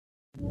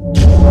Ladies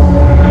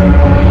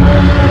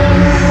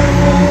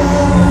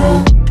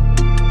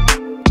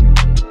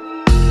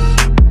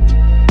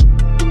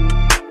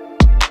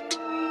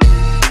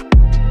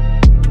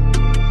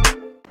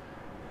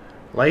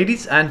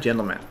and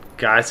gentlemen,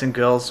 guys and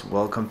girls,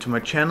 welcome to my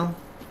channel.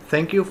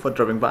 Thank you for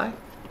dropping by.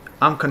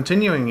 I'm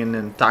continuing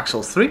in Dark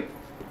Souls 3.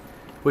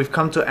 We've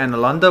come to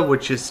Analunda,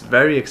 which is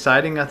very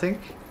exciting, I think.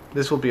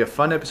 This will be a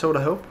fun episode,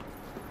 I hope.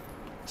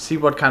 See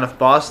what kind of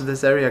boss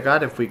this area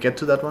got if we get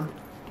to that one.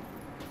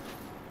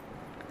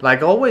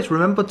 Like always,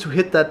 remember to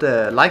hit that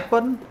like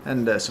button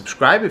and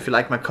subscribe if you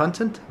like my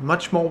content.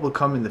 Much more will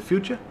come in the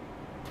future.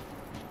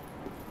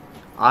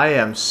 I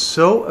am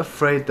so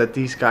afraid that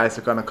these guys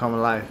are gonna come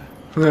alive.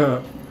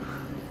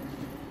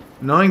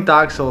 Knowing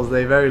Dark Souls,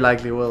 they very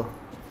likely will.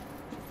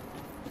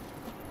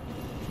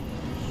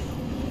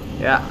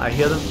 Yeah, I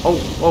hear them.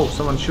 Oh,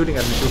 someone's shooting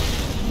at me too.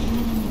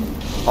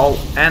 Oh,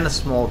 and a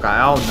small guy.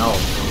 Oh no.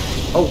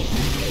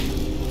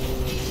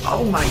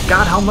 Oh my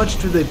god, how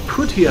much do they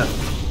put here?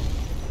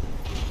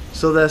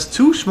 So there's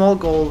two small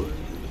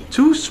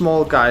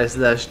guys.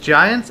 There's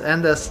giants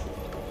and there's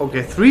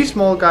three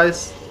small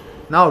guys.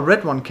 Now a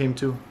red one came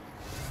too.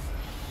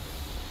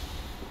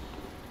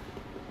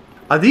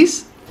 Are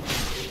these?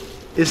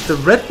 Is the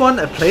red one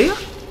a player?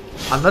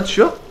 I'm not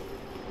sure.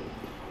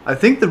 I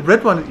think the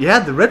red one, yeah,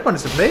 the red one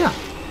is a player.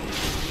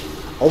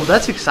 Oh,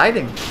 that's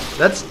exciting.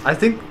 I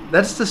think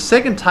that's the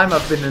second time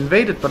I've been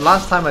invaded, but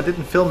last time I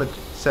didn't film it,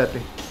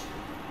 sadly.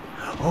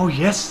 Oh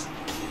yes.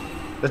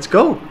 Let's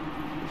go.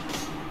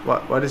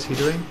 What is he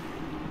doing?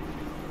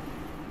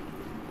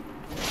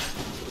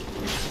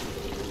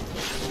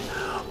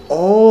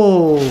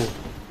 Oh.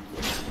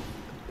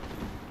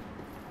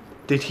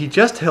 Did he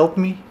just help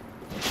me?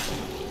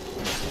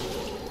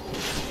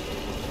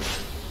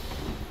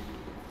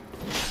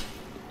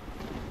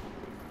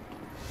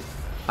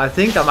 I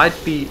think I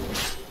might be...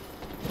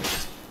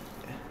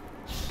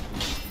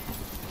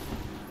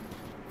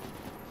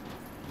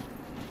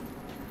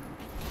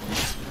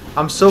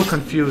 I'm so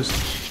confused.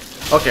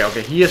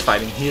 Okay, he is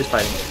fighting,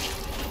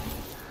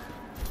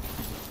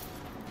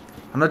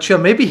 I'm not sure,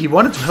 maybe he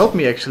wanted to help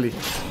me actually.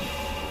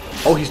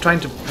 Oh, he's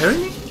trying to parry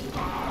me?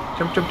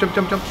 Jump.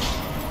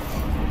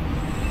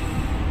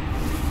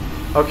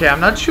 Okay, I'm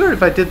not sure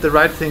if I did the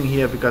right thing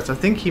here, because I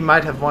think he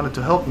might have wanted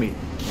to help me.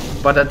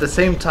 But at the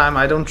same time,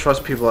 I don't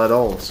trust people at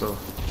all, so...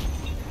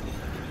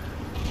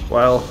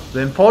 Well, the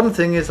important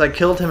thing is I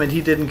killed him and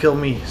he didn't kill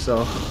me,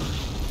 so...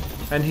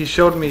 And he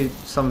showed me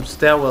some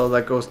stairwell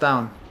that goes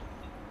down.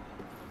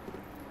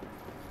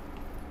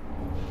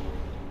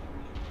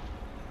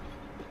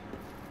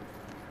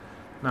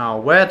 Now,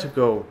 where to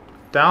go?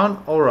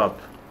 Down or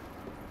up?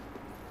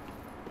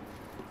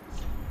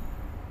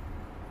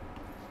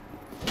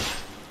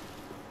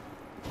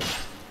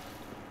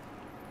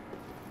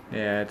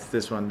 Yeah, it's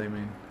this one they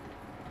mean.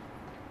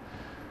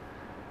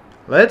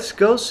 Let's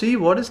go see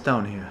what is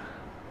down here.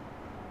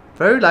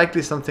 Very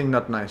likely something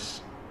not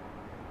nice.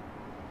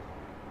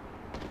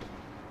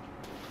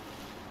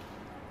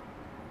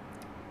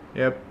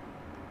 Yep.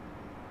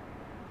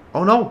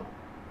 Oh no!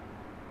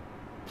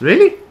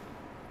 Really?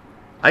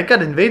 I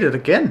got invaded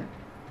again.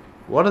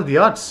 What are the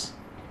odds?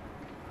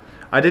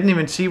 I didn't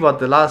even see what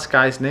the last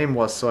guy's name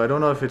was, so I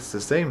don't know if it's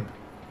the same.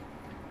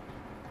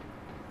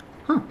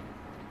 Huh.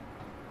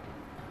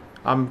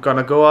 I'm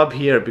gonna go up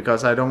here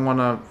because I don't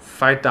wanna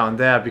fight down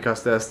there,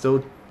 because there's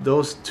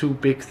those two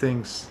big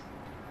things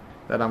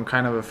that I'm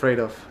kind of afraid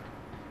of.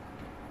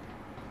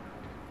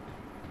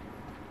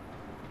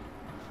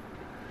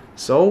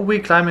 So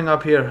we're climbing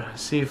up here,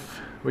 see if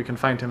we can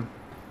find him,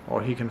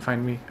 or he can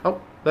find me.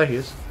 Oh, there he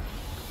is.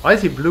 Why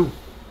is he blue?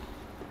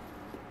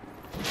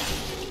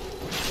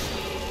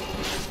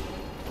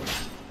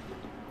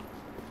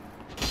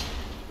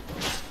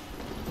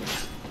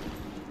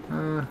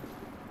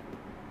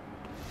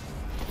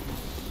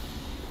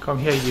 Come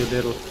here, you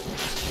little...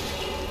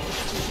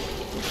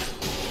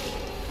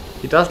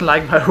 He doesn't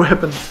like my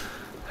weapon.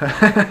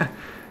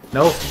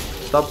 No,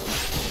 stop.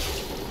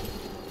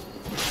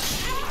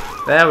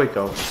 There we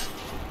go.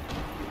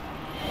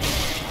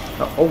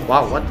 Oh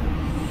wow, what?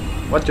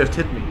 What just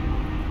hit me?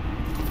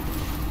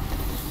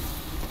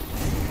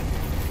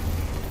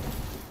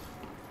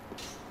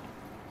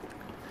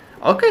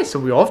 Okay, so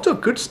we're off to a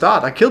good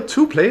start. I killed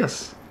 2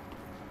 players.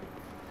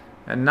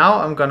 And now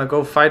I'm gonna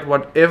go fight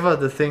whatever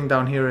the thing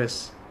down here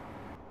is.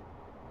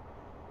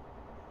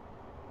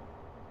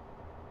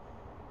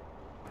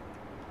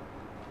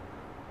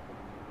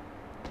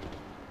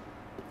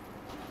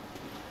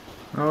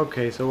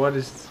 Okay, so what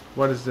is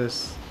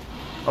this?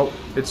 Oh,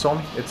 it saw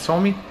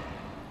me.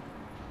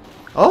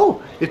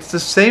 Oh, it's the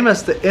same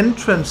as the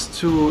entrance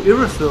to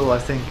Irithyll, I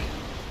think.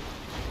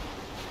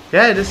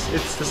 Yeah, it is.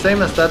 It's the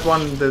same as that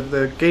one,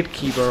 the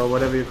gatekeeper or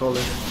whatever you call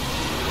it.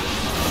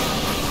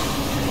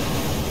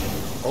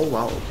 Oh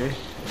wow, okay.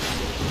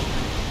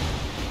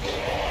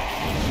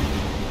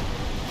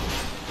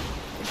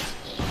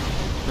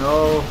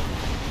 No.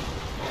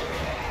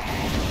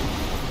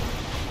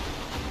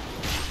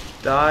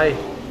 Die.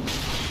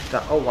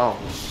 Oh wow.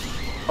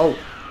 Oh.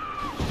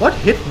 What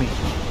hit me?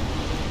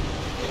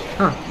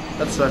 Huh,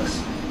 that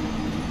sucks.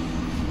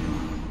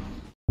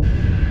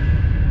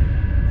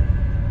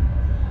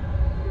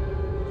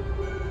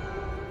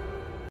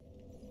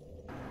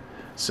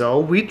 So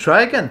we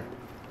try again.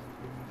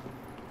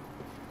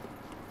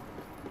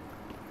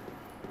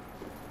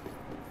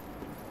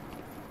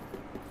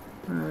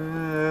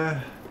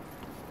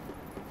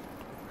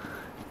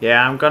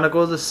 Yeah, I'm gonna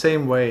go the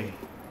same way.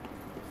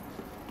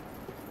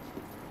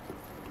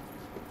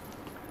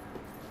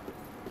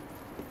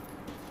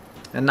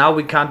 And now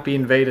we can't be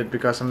invaded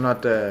because I'm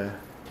not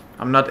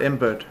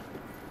embered.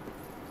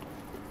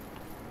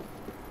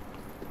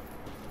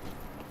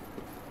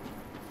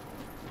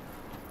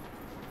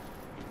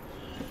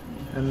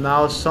 And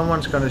now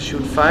someone's gonna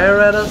shoot fire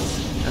at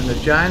us, and the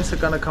giants are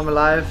gonna come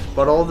alive,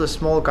 but all the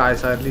small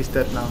guys are at least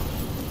dead now.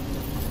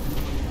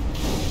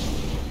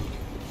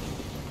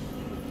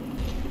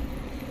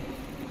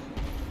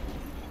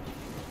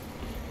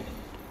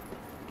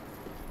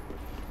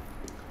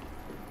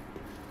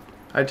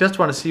 I just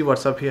want to see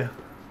what's up here.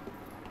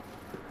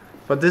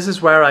 But this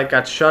is where I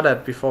got shot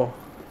at before.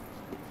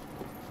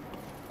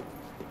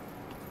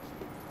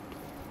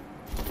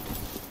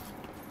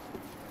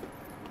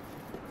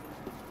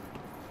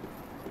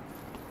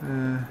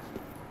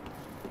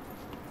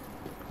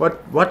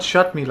 What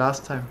shot me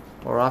last time?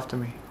 Or after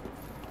me?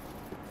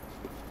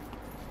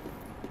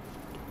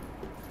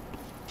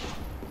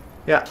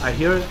 Yeah, I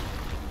hear it.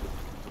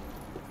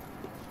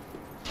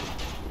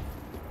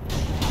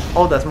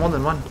 Oh, there's more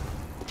than one.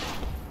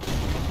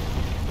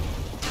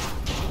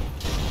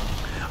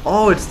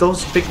 Oh, it's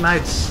those big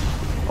knights.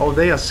 Oh,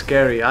 they are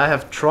scary. I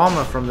have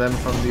trauma from them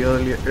from the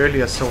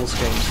earlier Souls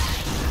games.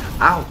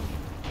 Ow!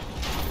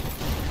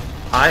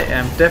 I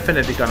am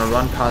definitely gonna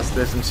run past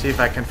this and see if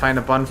I can find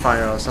a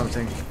bonfire or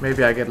something.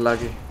 Maybe I get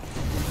lucky.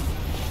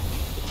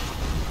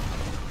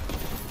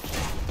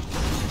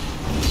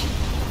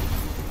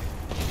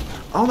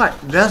 Oh my,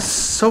 there's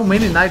so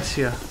many knights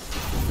here.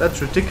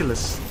 That's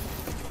ridiculous.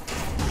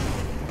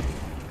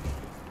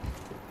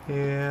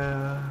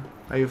 Yeah,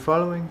 are you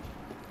following?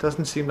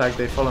 Doesn't seem like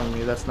they're following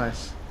me, that's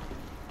nice.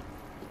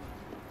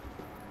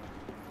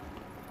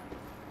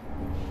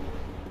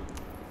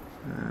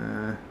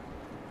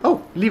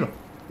 Oh, lever.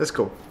 Let's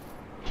go.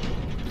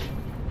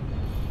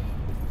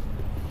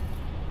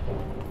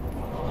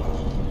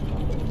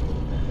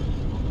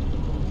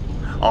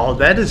 Oh,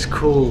 that is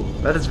cool.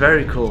 That is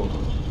very cool.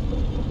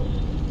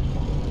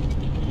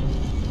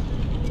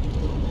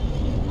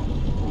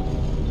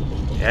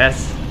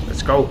 Yes,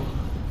 let's go.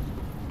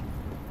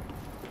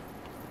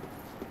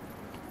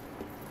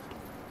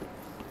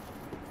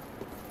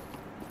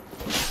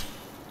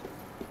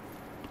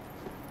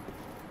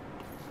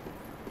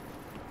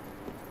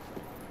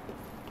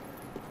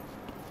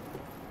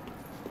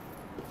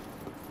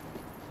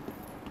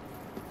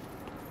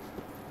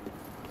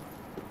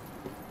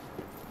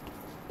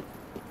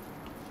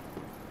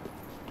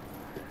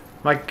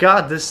 My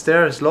god, this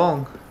stair is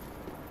long.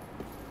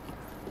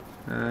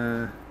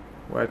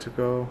 Where to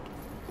go?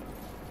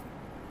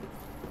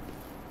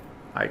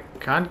 I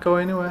can't go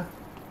anywhere.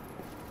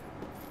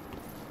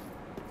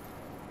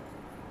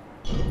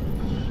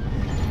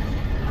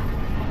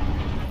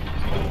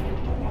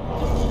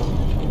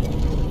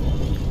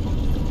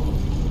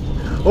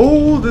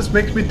 Oh, this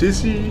makes me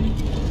dizzy.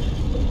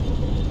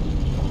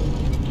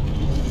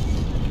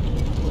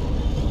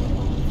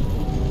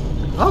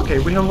 Okay,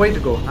 we have a way to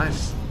go.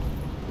 Nice.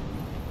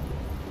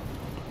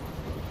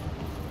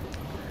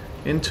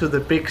 Into the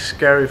big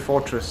scary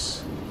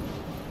fortress.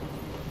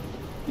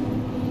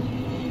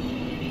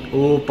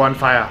 Oh,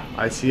 bonfire.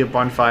 I see a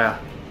bonfire.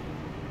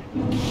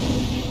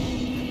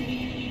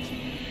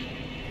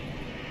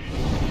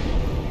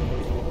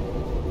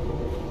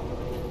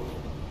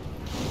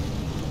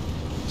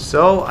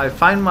 So I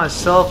find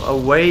myself a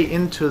way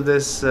into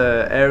this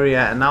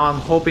area, and now I'm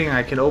hoping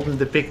I can open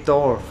the big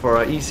door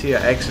for easier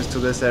access to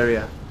this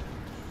area.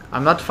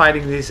 I'm not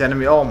fighting these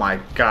enemies. Oh my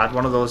god,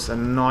 one of those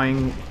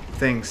annoying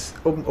things.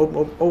 Open, open,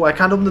 open. Oh, I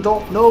can't open the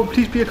door. No,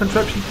 please be a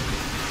contraption.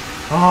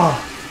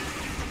 Oh.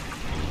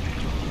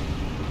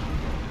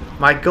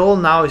 My goal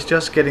now is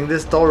just getting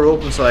this door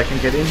open so I can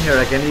get in here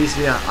again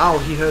easier. Ow,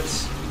 he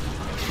hurts.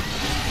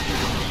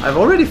 I've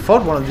already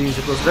fought one of these.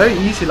 It was very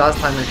easy last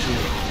time actually.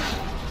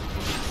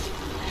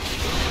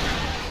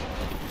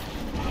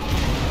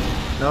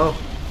 No.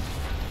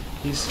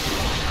 He's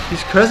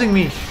cursing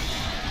me.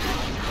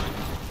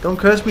 Don't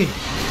curse me.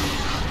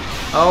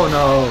 Oh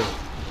no.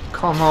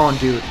 Come on,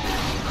 dude.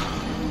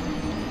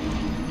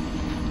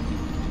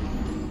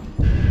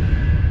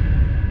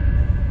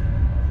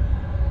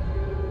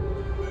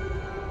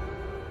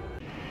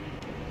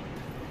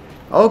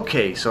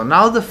 Okay, so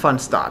now the fun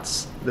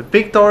starts. The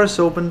big door is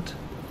opened.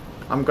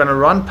 I'm gonna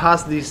run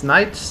past these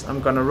knights.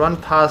 I'm gonna run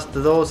past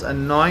those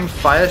annoying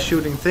fire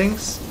shooting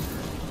things.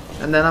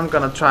 And then I'm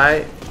gonna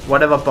try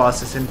whatever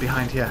boss is in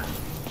behind here.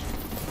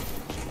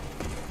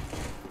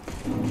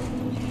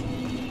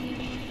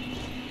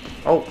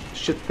 Oh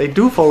shit, they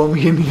do follow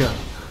me in here.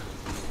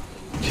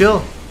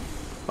 Chill.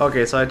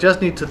 Okay, so I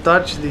just need to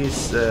dodge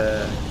these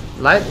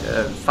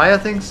fire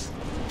things.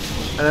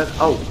 And then,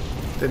 oh,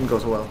 Didn't go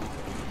so well.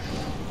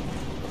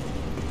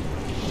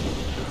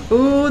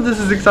 Ooh, this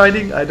is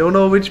exciting. I don't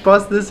know which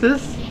boss this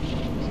is.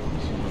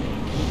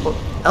 Oh,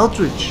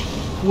 Aldrich,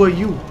 who are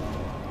you?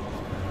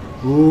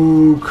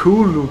 Ooh,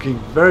 cool looking.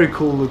 Very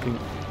cool looking.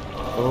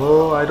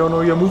 Oh, I don't know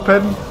your move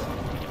pattern.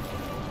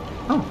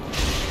 Oh.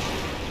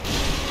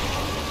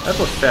 That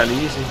was fairly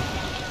easy.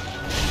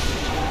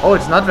 Oh,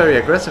 it's not very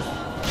aggressive.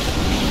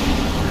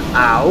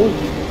 Ow.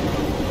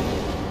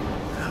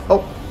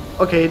 Oh,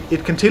 okay,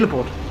 it can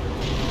teleport.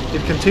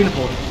 It can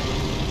teleport.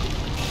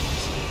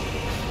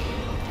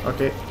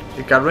 Okay,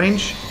 it got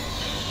range.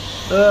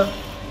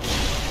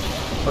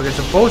 Okay,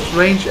 so both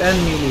range and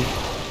melee.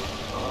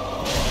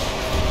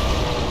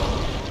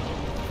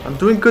 I'm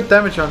doing good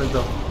damage on it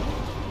though.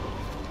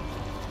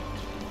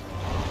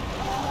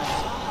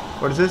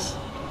 What is this?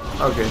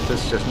 Okay,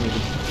 this is just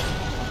melee.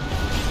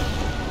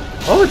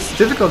 Oh, it's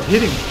difficult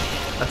hitting.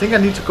 I think I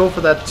need to go for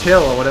that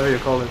tail or whatever you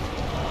call it.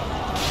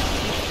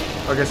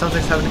 Okay,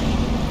 something's happening.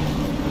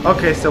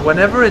 Okay, so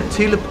whenever it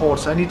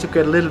teleports, I need to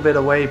get a little bit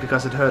away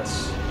because it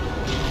hurts.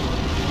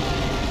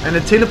 And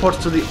it teleports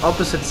to the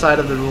opposite side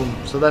of the room,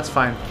 so that's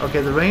fine.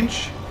 Okay, the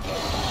range.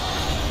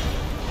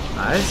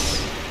 Nice.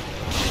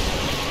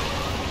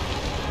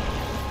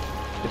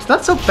 It's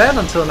not so bad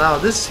until now.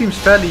 This seems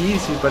fairly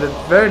easy, but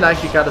it's very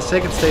likely got a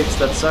second stage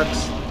that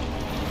sucks.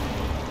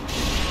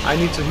 I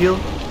need to heal.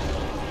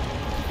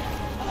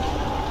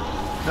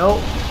 No.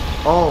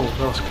 Oh,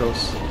 that was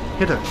close.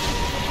 Hit her.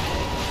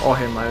 Or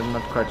him, I'm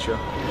not quite sure.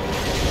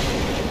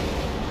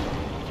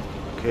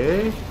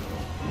 Okay.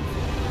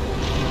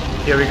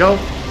 Here we go.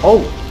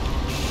 Oh!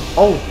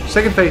 Oh,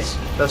 second phase.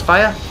 There's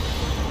fire.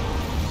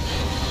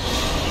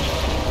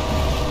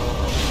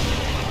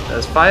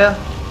 There's fire.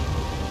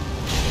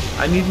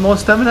 I need more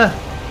stamina.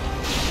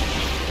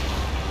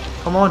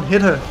 Come on,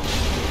 hit her.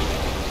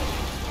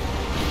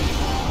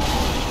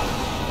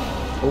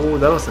 Oh,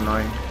 that was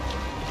annoying.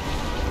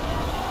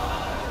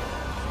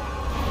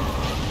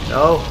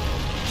 No.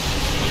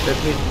 Let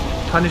me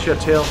punish your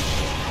tail.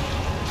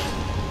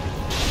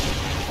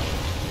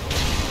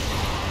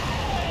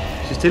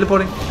 She's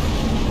teleporting.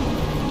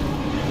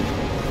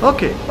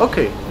 Okay,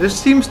 okay. This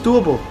seems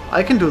doable.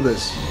 I can do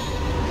this.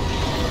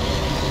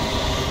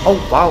 Oh,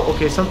 wow.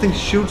 Okay, something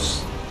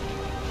shoots.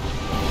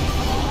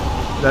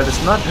 That is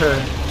not her.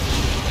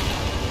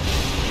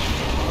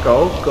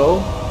 Go,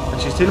 go. And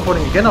she's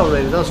teleporting again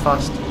already. That was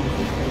fast.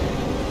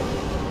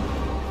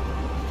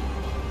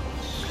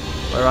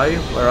 Where are you?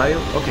 Where are you?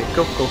 Okay,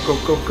 go, go, go,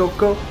 go, go,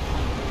 go.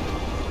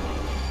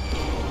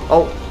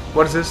 Oh,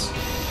 what is this?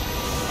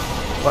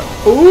 What?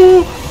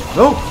 Ooh!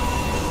 No!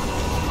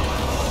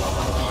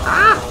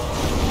 Ah!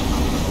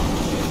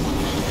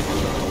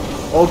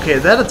 Okay,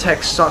 that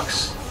attack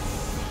sucks.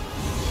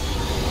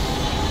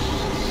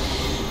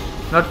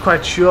 Not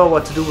quite sure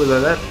what to do with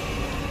that.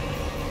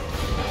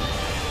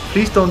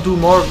 Please don't do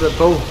more of the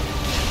bow.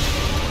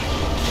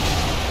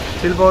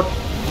 Teleport.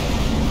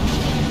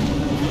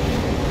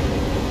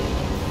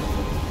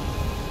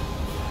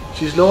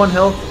 She's low on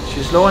health.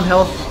 She's low on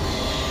health.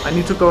 I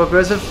need to go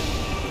aggressive.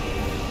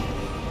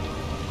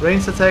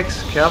 Ranged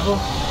attacks. Careful.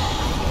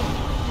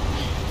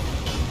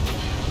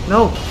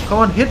 No. Come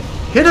on. Hit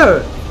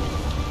her.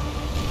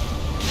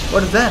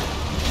 What is that?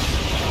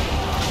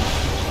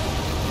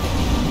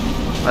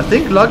 I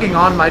think logging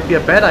on might be a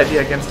bad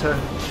idea against her.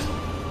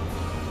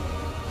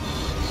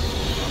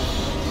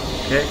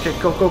 Okay, okay,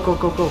 go, go, go,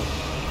 go, go.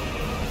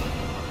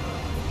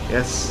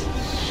 Yes.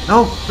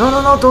 No, no,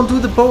 no, no, don't do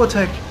the bow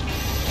attack.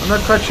 I'm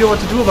not quite sure what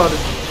to do about it.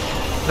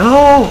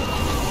 No!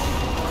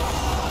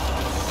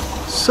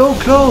 So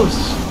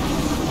close!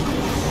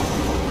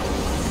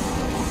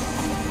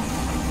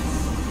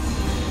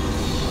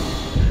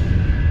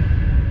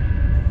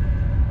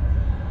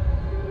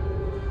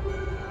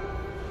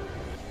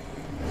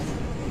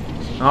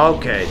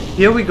 Okay,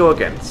 here we go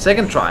again.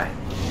 Second try.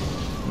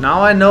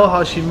 Now I know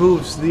how she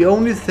moves. The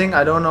only thing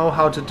I don't know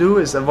how to do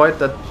is avoid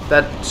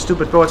that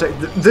stupid bow attack.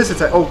 This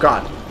attack. Oh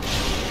god.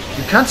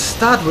 You can't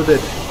start with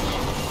it.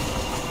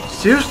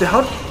 Seriously,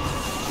 how?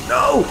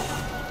 No!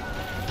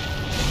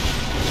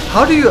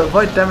 How do you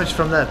avoid damage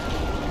from that?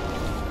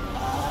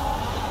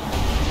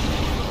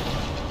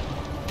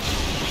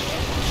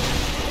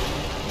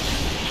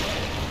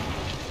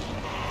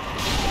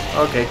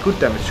 Okay, good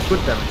damage,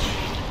 good damage.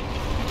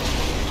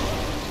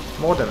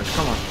 More damage,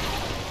 come on.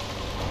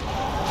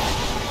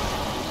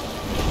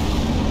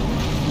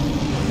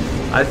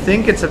 I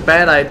think it's a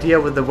bad idea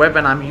with the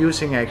weapon I'm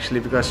using actually,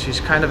 because she's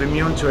kind of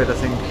immune to it, I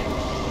think.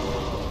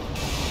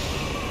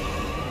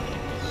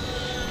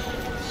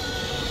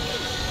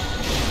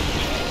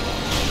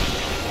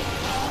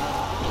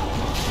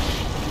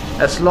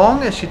 As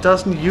long as she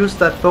doesn't use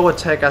that bow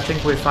attack, I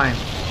think we're fine.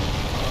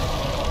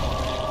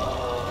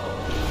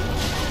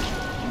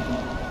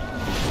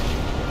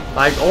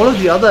 Like, all of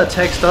the other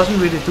attacks doesn't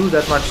really do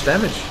that much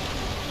damage.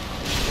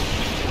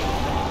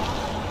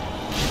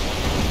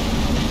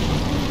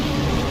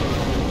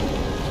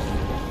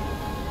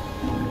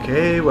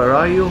 Okay, where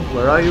are you?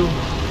 Where are you?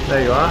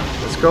 There you are.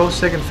 Let's go,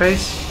 second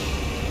phase.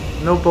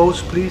 No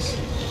bows, please.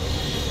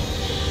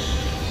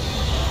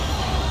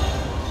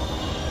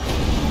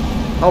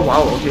 Oh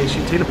wow, okay, she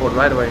teleported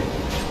right away.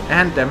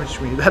 And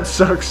damaged me, that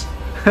sucks.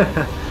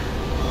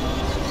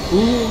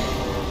 Ooh.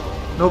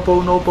 No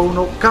bow, no bow,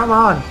 no. Come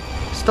on!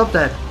 Stop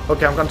that.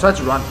 Okay, I'm gonna try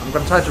to run.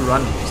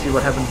 See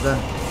what happens then.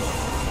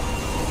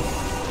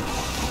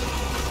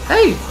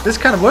 Hey! This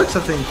kind of works,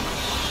 I think.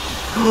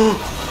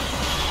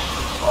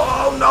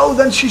 Oh no!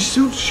 Then she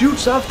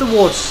shoots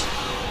afterwards.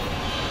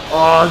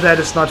 Oh, that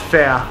is not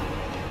fair.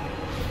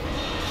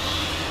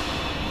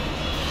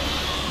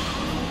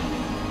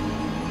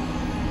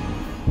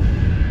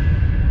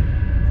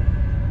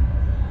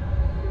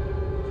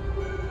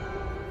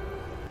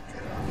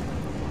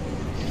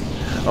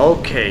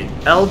 Okay,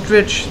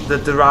 Aldrich the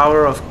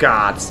Devourer of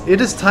Gods. It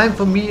is time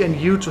for me and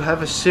you to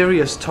have a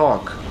serious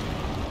talk.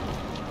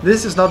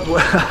 This is not...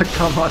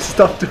 Come on,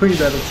 stop doing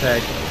that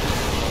attack.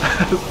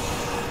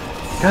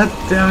 God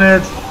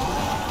damn it.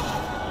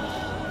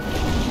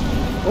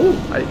 Oh,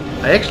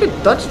 I actually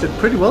dodged it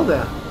pretty well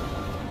there.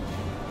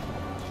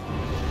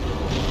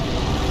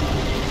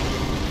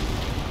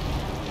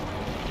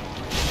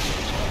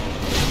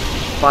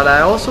 But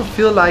I also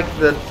feel like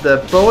that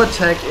the bow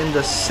attack in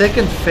the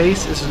second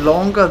phase is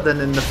longer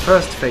than in the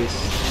first phase.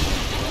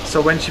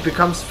 So when she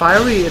becomes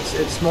fiery,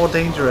 it's more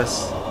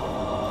dangerous.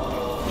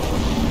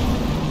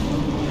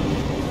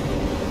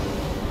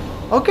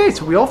 Okay,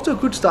 so we're off to a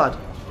good start.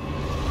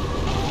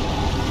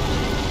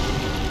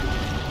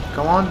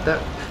 Come on,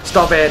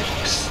 stop it!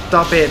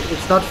 Stop it!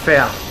 It's not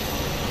fair.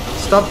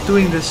 Stop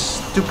doing this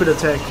stupid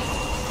attack.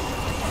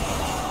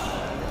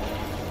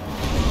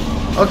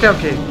 Okay,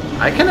 okay.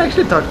 I can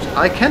actually dodge.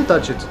 I can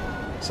dodge it.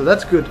 So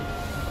that's good.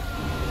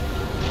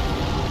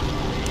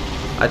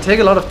 I take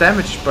a lot of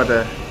damage, but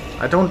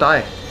I don't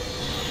die.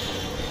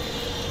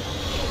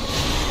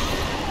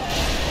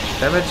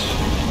 Damage.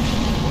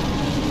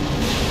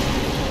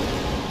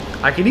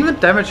 I can even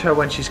damage her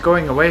when she's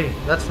going away.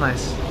 That's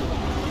nice.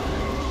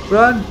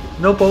 Run!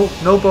 No bow,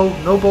 no bow,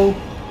 no bow.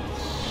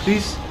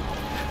 Please.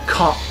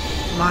 Come.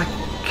 My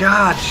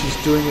God, she's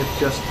doing it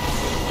just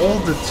all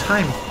the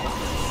time.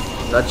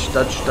 Dodge,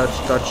 dodge,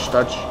 dodge, dodge,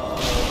 dodge.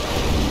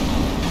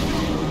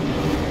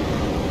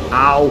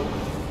 Ow.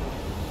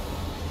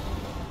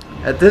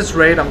 At this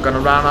rate, I'm gonna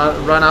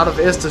run out of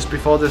Estus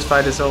before this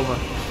fight is over.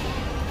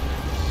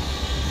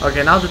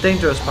 Okay, now the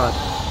dangerous part.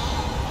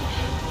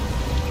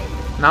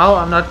 Now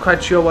I'm not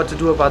quite sure what to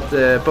do about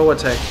the bow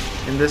attack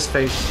in this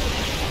phase.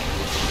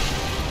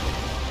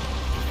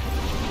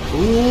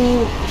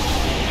 Ooh.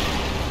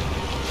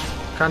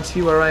 Can't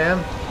see where I am.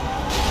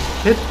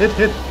 Hit, hit,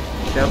 hit.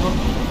 Careful.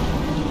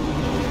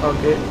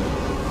 Okay.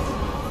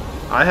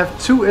 I have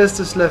 2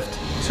 Estus left.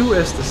 2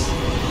 Estus.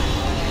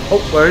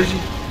 Oh, where is she?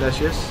 There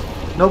she is.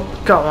 Nope.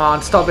 Come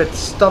on, stop it.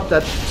 Stop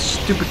that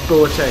stupid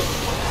bow attack.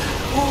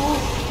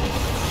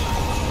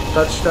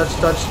 Dodge,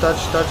 dodge, dodge,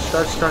 dodge, dodge,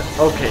 dodge, dodge.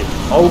 Okay,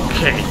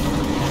 okay.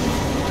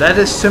 That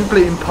is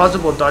simply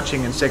impossible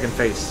dodging in second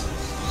phase.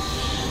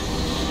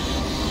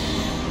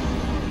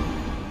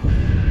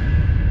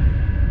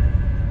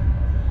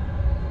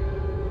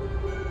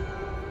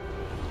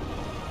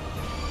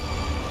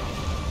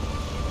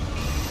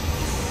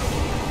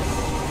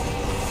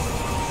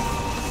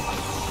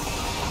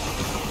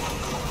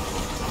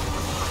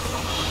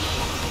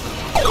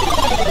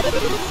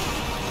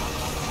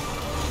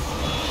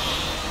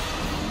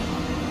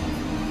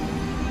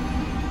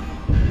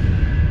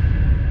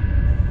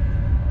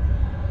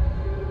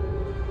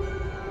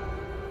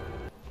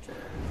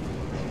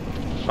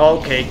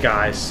 Okay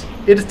guys,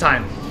 it is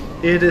time.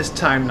 It is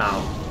time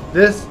now.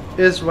 This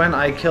is when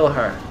I kill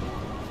her.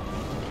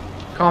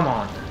 Come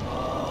on.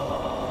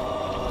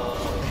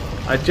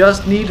 I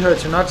just need her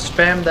to not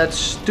spam that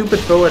stupid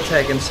bow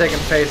attack in second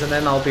phase and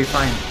then I'll be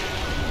fine.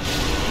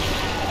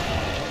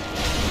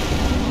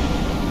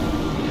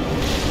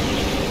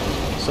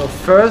 So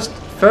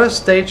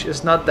first stage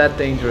is not that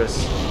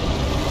dangerous.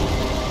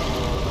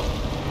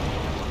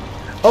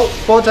 Oh,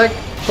 bow attack,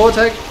 bow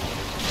attack.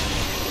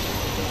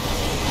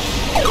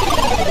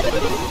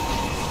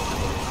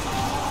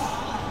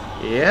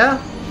 Yeah.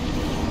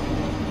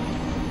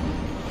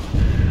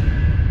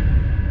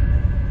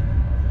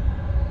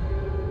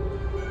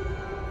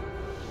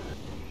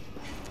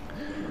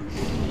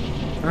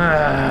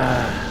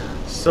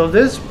 So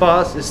this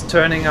boss is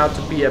turning out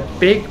to be a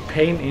big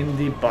pain in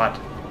the butt.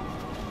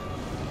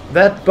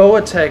 That bow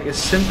attack is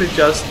simply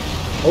just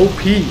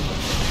OP.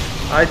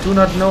 I do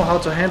not know how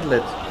to handle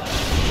it.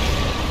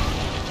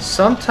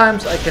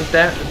 Sometimes I can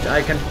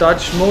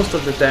dodge most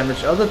of the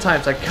damage, other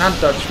times I can't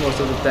dodge most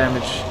of the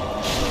damage.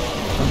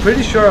 I'm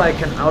pretty sure I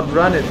can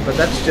outrun it, but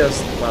that's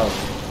just, well,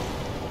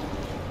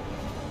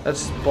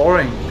 that's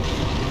boring.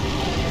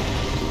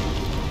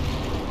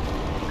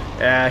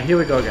 Here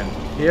we go again.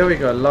 Here we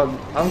go.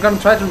 I'm gonna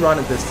try to run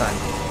it this time.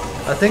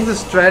 I think the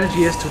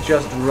strategy is to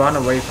just run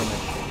away from it.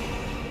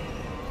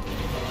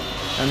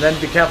 And then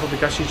be careful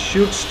because she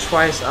shoots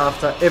twice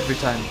after every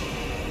time.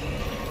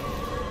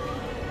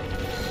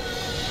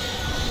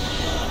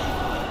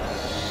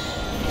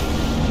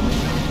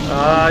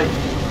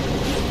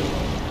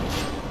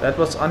 That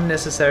was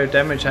unnecessary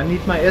damage. I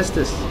need my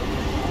Estus.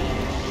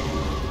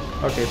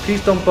 Okay,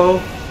 please don't bow.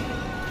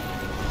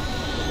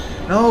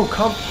 No,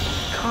 come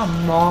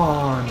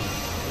on.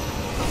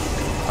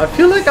 I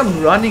feel like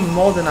I'm running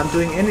more than I'm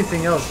doing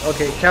anything else.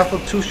 Okay, careful.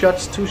 2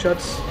 shots, 2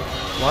 shots.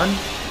 1,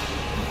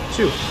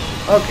 2.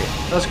 Okay,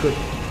 that's good.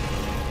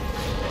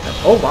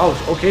 Oh wow,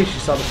 okay, she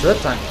saw the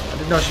 3rd time. I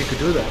didn't know she could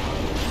do that.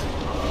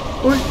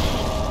 Oi.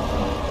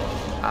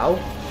 Ow.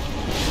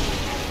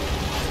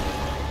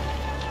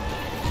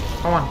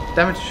 Come on,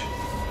 damage.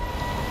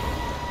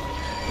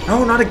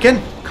 No, not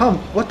again. Come,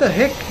 what the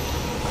heck?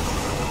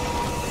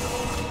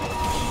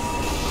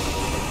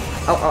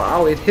 Ow,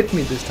 ow, ow, it hit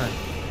me this time.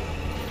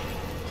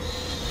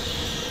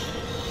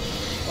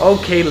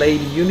 Okay,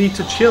 lady, you need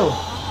to chill.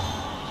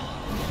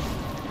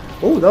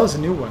 Oh, that was a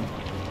new one.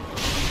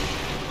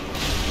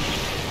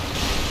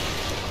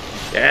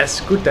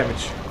 Yes, good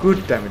damage.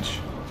 Good damage.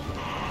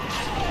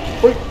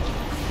 Oi.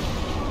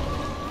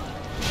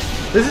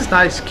 This is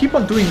nice. Keep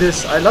on doing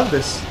this. I love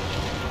this.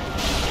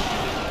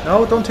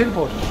 No, don't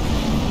teleport.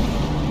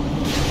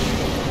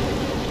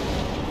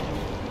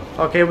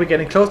 Okay, we're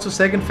getting close to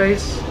 2nd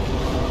phase.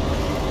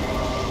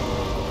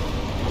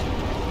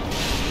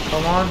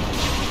 Come on.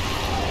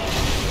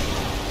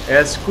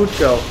 Yes, good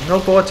girl. No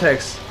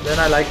vortex. Then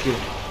I like you.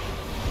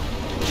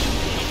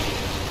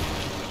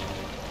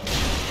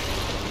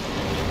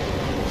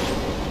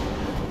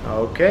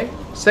 Okay.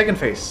 2nd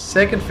phase.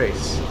 2nd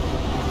phase.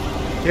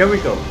 Here we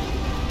go.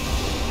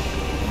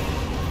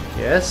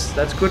 Yes,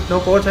 that's good. No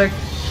vortex.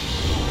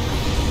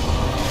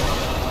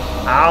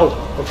 Ow.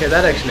 Okay,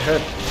 that actually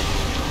hurt.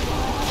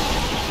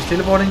 She's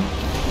teleporting.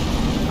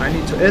 I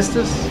need to S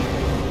this.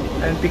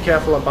 And be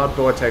careful about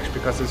vortex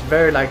because it's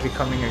very likely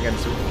coming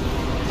against you.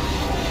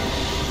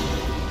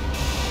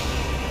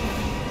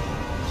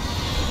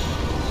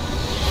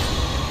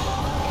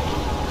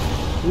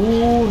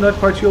 Ooh, not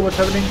quite sure what's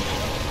happening.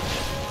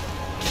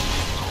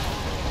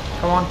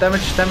 Come on,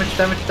 damage, damage,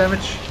 damage,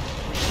 damage.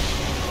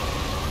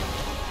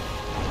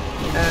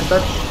 And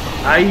dodge.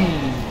 Aye,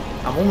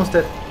 I'm almost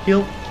dead.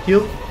 Heal,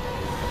 heal.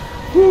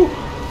 Woo!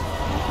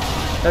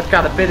 That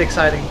got a bit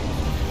exciting.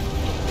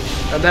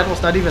 And that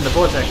was not even the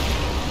vortex.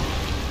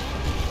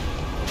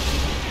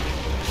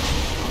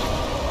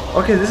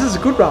 Okay, this is a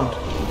good round.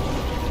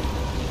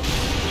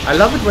 I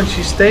love it when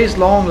she stays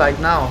long like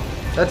now.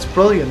 That's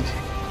brilliant.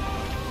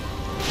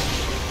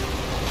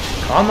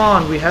 Come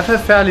on, we have her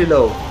fairly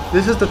low.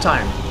 This is the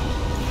time.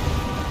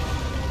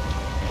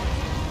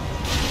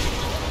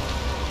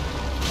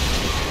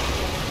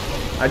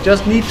 I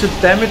just need to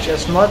damage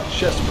as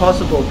much as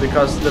possible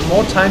because the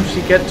more time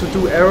she gets to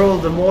do arrow,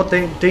 the more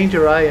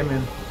danger I am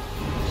in.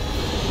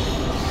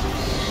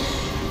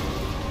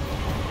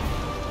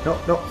 No,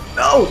 no,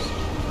 no!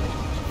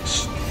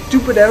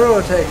 Stupid arrow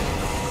attack.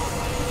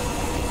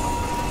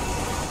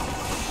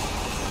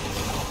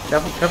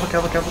 Careful, careful,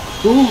 careful,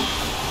 careful. Ooh!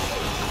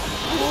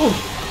 Ooh!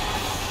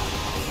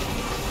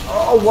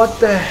 Oh, what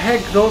the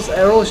heck? Those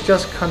arrows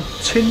just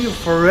continue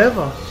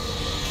forever.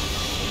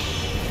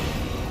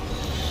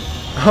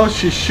 Oh,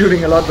 she's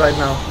shooting a lot right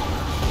now.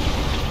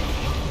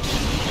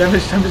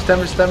 Damage, damage,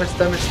 damage, damage,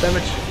 damage,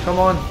 damage. Come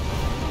on.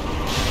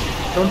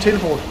 Don't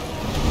teleport.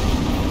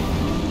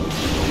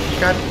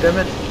 God damn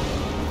it.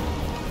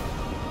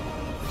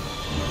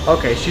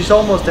 Okay, she's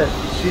almost dead.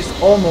 She's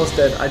almost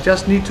dead. I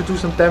just need to do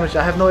some damage.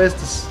 I have no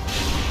Estus.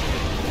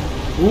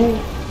 Ooh.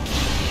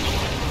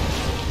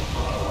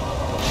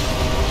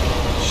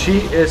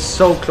 She is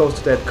so close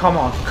to dead. Come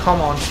on,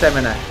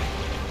 stamina.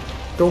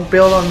 Don't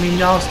build on me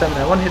now,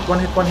 stamina. One hit, one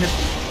hit, one hit.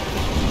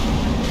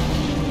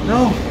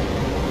 No.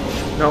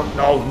 No,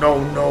 no,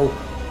 no, no.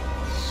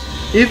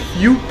 If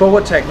you bow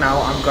attack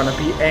now, I'm gonna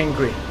be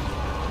angry.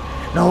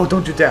 No,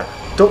 don't you dare.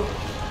 Don't.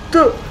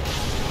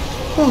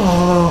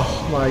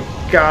 Oh my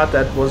god,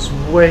 that was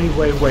way,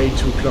 way, way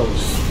too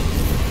close.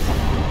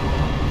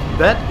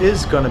 That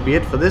is gonna be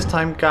it for this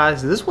time,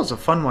 guys. This was a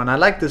fun one. I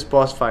like this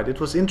boss fight. It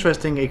was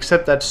interesting,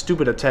 except that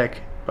stupid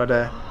attack. But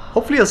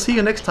hopefully I'll see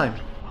you next time.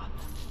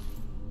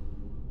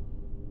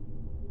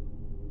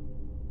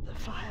 The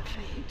fire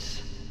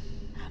fades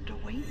and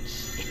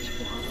awaits its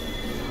one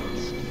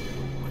last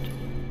reward.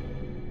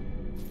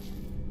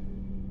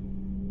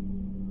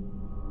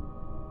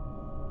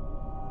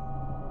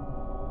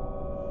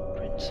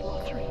 Prince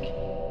Lothric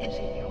is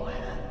in your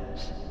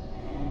hands.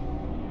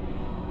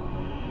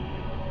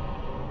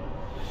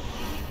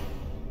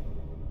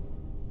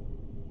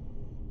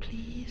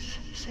 Please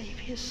save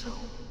his soul.